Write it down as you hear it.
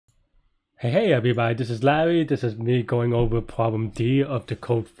Hey everybody, this is Larry. This is me going over problem D of the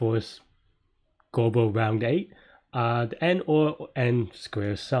Codeforce Global Round 8, the n or n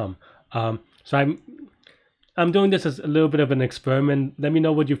square sum. So I'm doing this as a little bit of an experiment. Let me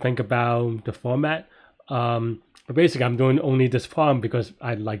know what you think about the format. But basically I'm doing only this problem because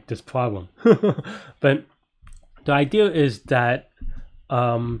I like this problem. But the idea is that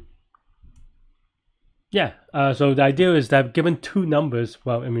so the idea is that given two numbers,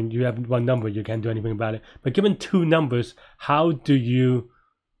 well, I mean, you have one number, you can't do anything about it. But given two numbers, how do you,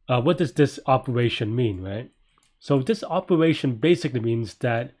 what does this operation mean, right? So this operation basically means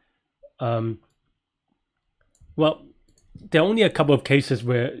that, well, there are only a couple of cases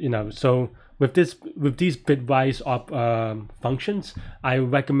where, so with these bitwise functions, I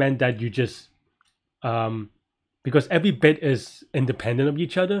recommend that you just, because every bit is independent of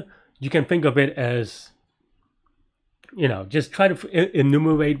each other, you can think of it as, just try to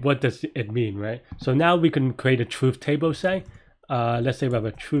enumerate what does it mean, right? So now we can create a truth table, say. Let's say we have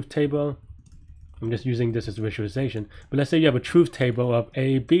a truth table. I'm just using this as visualization. But let's say you have a truth table of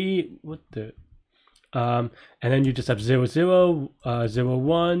A, B, and then you just have 0, 0, 0,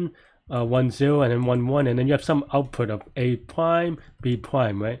 1, 1, 0, and then 1, 1, and then you have some output of A prime, B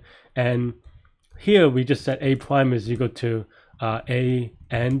prime, right? And here we just set A prime is equal to A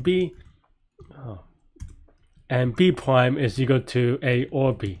and B. And B prime is equal to A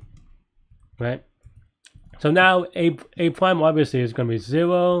or B, right? So now A prime obviously is going to be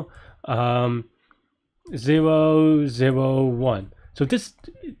 0, 0, 0, 1. So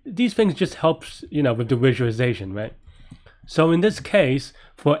these things just helps, with the visualization, right? So in this case,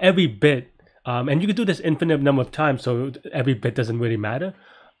 for every bit, and you can do this infinite number of times, so every bit doesn't really matter.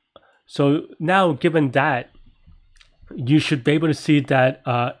 So now, given that, you should be able to see that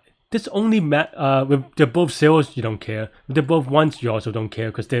this only if they're both zeros, you don't care. If they're both ones, you also don't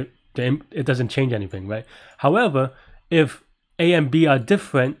care because it doesn't change anything, right? However, if A and B are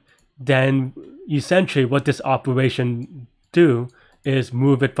different, then essentially what this operation do is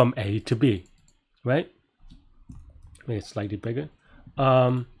move it from A to B, right? Make it slightly bigger.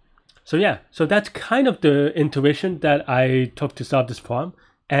 So yeah, so that's kind of the intuition that I took to solve this problem.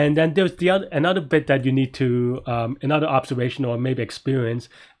 And then there's another bit that you need to, another observation or maybe experience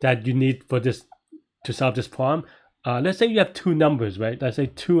that you need for this to solve this problem. Let's say you have two numbers, right? Let's say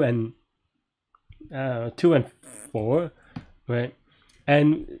 2 and 4, right?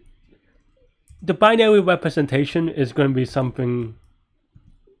 And the binary representation is going to be something,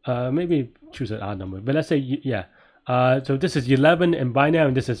 maybe choose an odd number, but let's say, yeah. So this is 11 in binary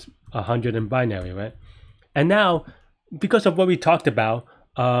and this is 100 in binary, right? And now, because of what we talked about,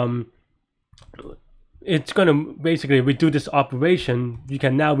 it's going to basically, we do this operation, you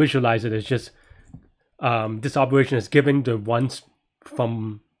can now visualize it as just this operation is giving the ones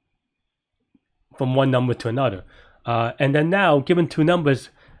from one number to another, and then now given two numbers,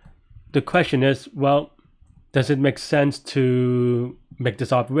 the question is, well, does it make sense to make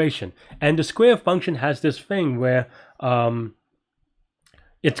this operation? And the square function has this thing where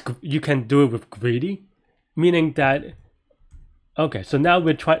you can do it with greedy, meaning that, okay, so now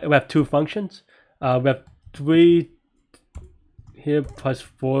we have two functions. We have 3 here plus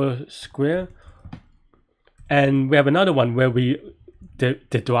 4 square. And we have another one where we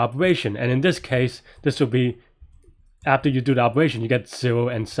did the operation. And in this case, this will be, after you do the operation, you get 0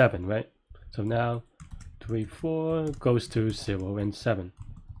 and 7, right? So now 3, 4 goes to 0 and 7,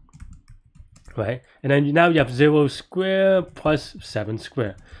 right? And then now you have 0 square plus 7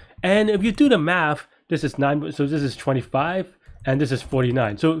 square. And if you do the math, this is 9, so this is 25. And this is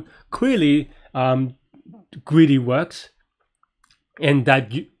 49. So clearly, greedy works, and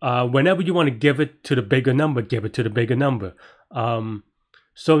that whenever you want to give it to the bigger number, give it to the bigger number.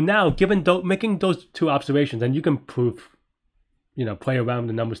 So now, given making those two observations, and you can prove, play around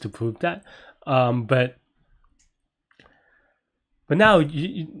the numbers to prove that. But now,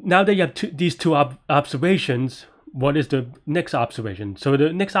 now that you have these two observations, what is the next observation? So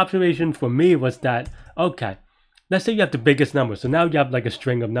the next observation for me was that, okay, let's say you have the biggest number. So now you have like a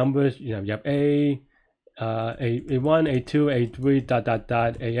string of numbers. You have A1, A2,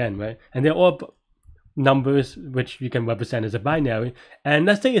 A3, ... AN, right? And they're all numbers which you can represent as a binary. And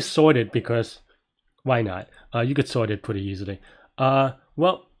let's say it's sorted because why not? You could sort it pretty easily.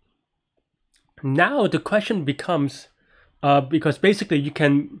 Well, now the question becomes, because basically you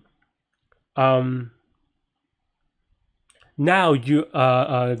can, now you,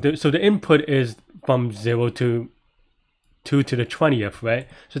 so the input is from 0 to 2 to the 20th, right?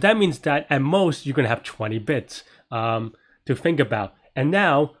 So that means that at most you're going to have 20 bits to think about. And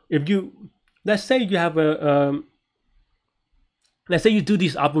now if you, let's say you have a let's say you do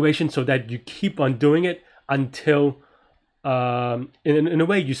these operations so that you keep on doing it until in a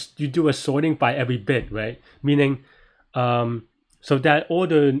way you do a sorting by every bit, right? Meaning so that all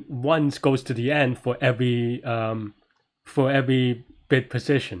the ones goes to the end for every bit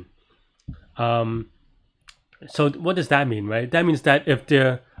position. So what does that mean, right? That means that if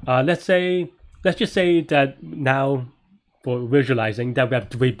there let's just say that now for visualizing that we have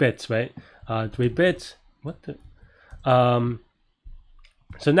 3 bits, right? 3 bits. What the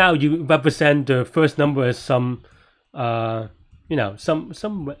so now you represent the first number as some you know, some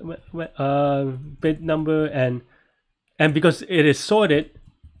bit number, and because it is sorted,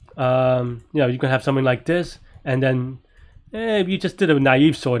 you know, you can have something like this, and then if you just did a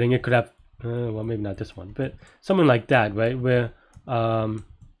naive sorting, it could have well, maybe not this one, but something like that, right? Where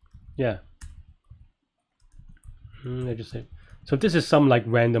yeah, I just say, so this is some like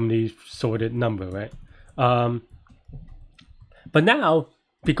randomly sorted number, right? But now,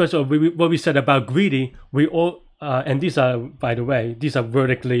 because of what we said about greedy, we all and these are, by the way, these are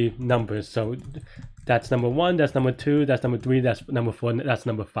vertically numbers. So that's number 1, that's number 2, that's number 3, that's number 4, that's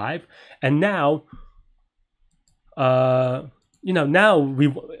number 5. And now, you know, now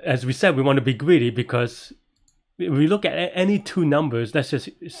we, as we said, we want to be greedy because we look at any 2 numbers. Let's just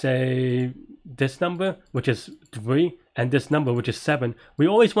say this number, which is 3, and this number, which is 7. We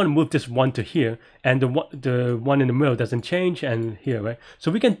always want to move this 1 to here, and the one in the middle doesn't change, and here, right?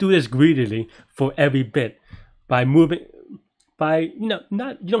 So we can do this greedily for every bit by moving, by, you know,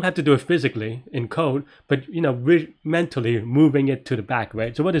 you don't have to do it physically in code, but, you know, mentally moving it to the back,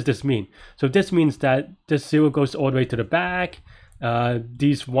 right? So what does this mean? So this means that this 0 goes all the way to the back.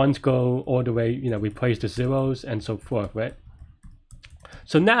 These 1s go all the way, you know, replace the 0s and so forth, right?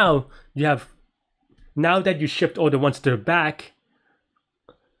 So now you have, now that you shift all the 1s to the back,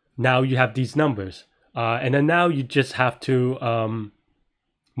 now you have these numbers, and then now you just have to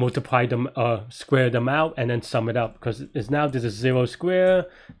multiply them, square them out, and then sum it up, because it's now this is 0 square,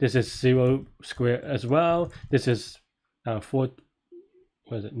 this is 0 square as well, this is 4,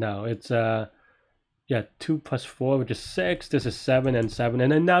 what is it now? It's yeah, 2 plus 4, which is 6, this is 7 and 7,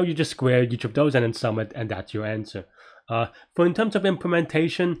 and then now you just square each of those and then sum it, and that's your answer. For in terms of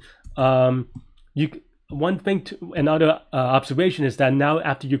implementation, one thing another observation is that now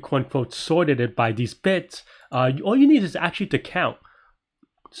after you quote unquote sorted it by these bits, all you need is actually to count.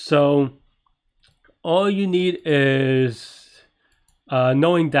 So all you need is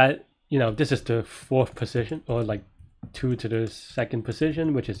knowing that, you know, this is the 4th position, or like 2 to the 2nd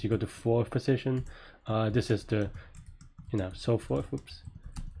position, which is you go to 4th position. This is the, you know, so forth. Oops.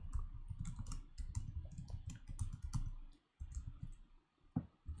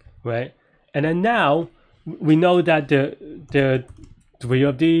 Right, and then now we know that there are 3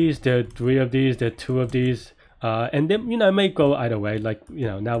 of these, there are 3 of these, there are 2 of these, and then, you know, it may go either way. Like, you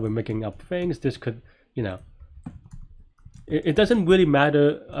know, now we're making up things. This could, you know, it doesn't really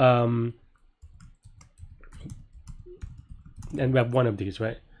matter. And we have 1 of these,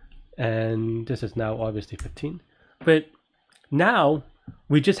 right? And this is now obviously 15. But now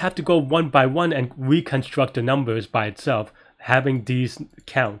we just have to go 1 by 1 and reconstruct the numbers by itself, having these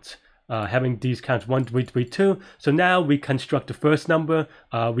counts. 1, 3, 3, 2. So now we construct the first number.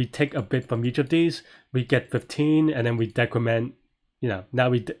 We take a bit from each of these. We get 15, and then we decrement. You know, now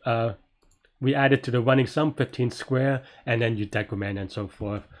we add it to the running sum, 15 square, and then you decrement and so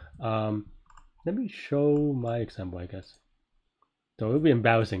forth. Let me show my example, I guess. So it will be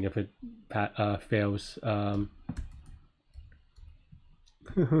embarrassing if it fails.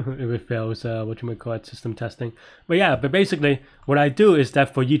 If it fails, what you might call it, system testing. But yeah, but basically what I do is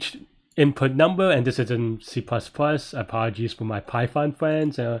that for each input number, and this is in C++, apologies for my Python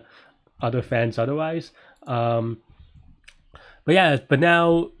friends, other fans otherwise. But yeah, but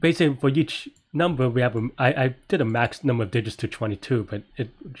now basically for each number we have, I did a max number of digits to 22, but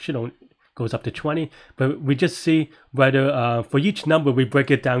it should only goes up to 20. But we just see whether for each number we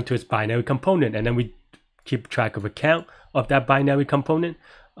break it down to its binary component, and then we keep track of a count of that binary component,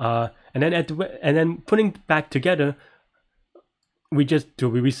 and then putting back together, we just do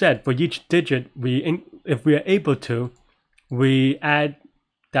what we said. For each digit, if we are able to, we add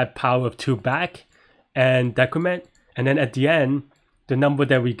that power of 2 back and decrement, and then at the end, the number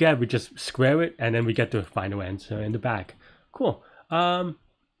that we get, we just square it, and then we get the final answer in the back. Cool.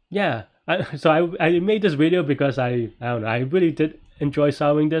 Yeah. So I made this video because I don't know, I really did enjoy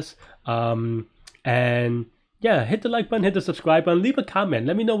solving this. And yeah, hit the like button, hit the subscribe button, leave a comment.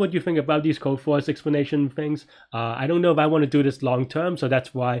 Let me know what you think about these Codeforce explanation things. I don't know if I want to do this long term, so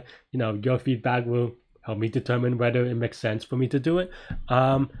that's why, you know, your feedback will help me determine whether it makes sense for me to do it.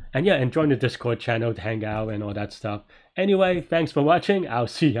 And yeah, and join the Discord channel to hang out and all that stuff. Anyway, thanks for watching. I'll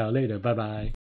see y'all later. Bye bye.